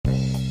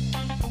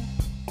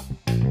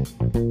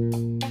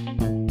The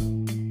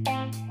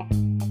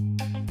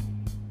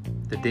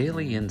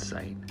Daily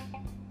Insight.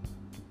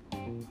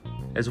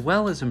 As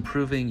well as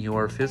improving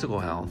your physical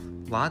health,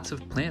 lots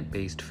of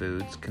plant-based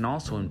foods can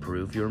also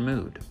improve your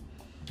mood.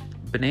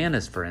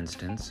 Bananas, for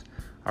instance,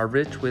 are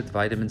rich with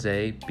vitamins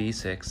A,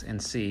 B6,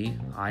 and C,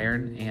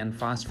 iron, and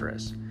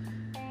phosphorus,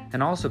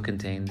 and also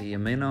contain the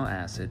amino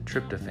acid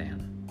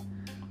tryptophan.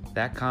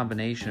 That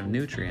combination of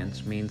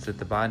nutrients means that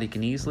the body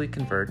can easily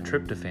convert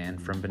tryptophan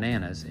from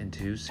bananas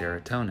into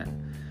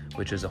serotonin,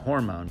 which is a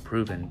hormone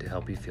proven to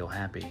help you feel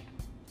happy.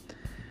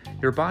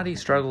 Your body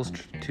struggles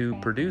to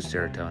produce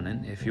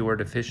serotonin if you are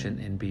deficient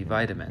in B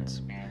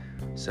vitamins.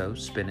 So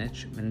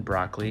spinach and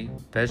broccoli,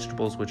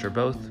 vegetables which are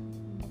both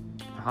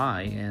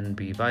high in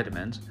B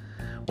vitamins,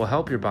 will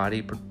help your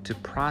body to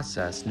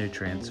process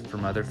nutrients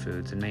from other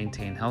foods and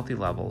maintain healthy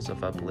levels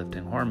of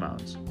uplifting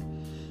hormones.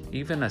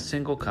 Even a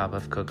single cup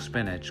of cooked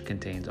spinach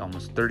contains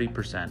almost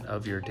 30%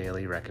 of your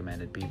daily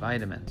recommended B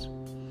vitamins.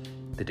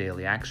 The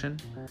daily action?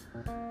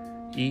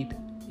 Eat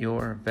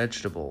your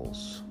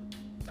vegetables.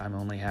 I'm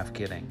only half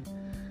kidding.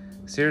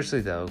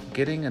 Seriously though,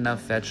 getting enough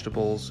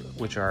vegetables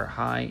which are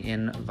high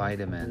in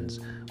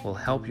vitamins will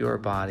help your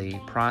body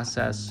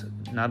process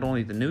not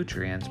only the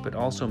nutrients but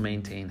also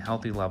maintain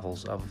healthy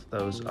levels of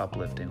those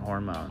uplifting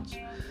hormones.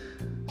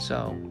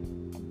 So,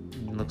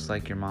 looks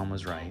like your mom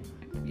was right.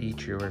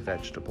 Eat your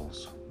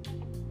vegetables.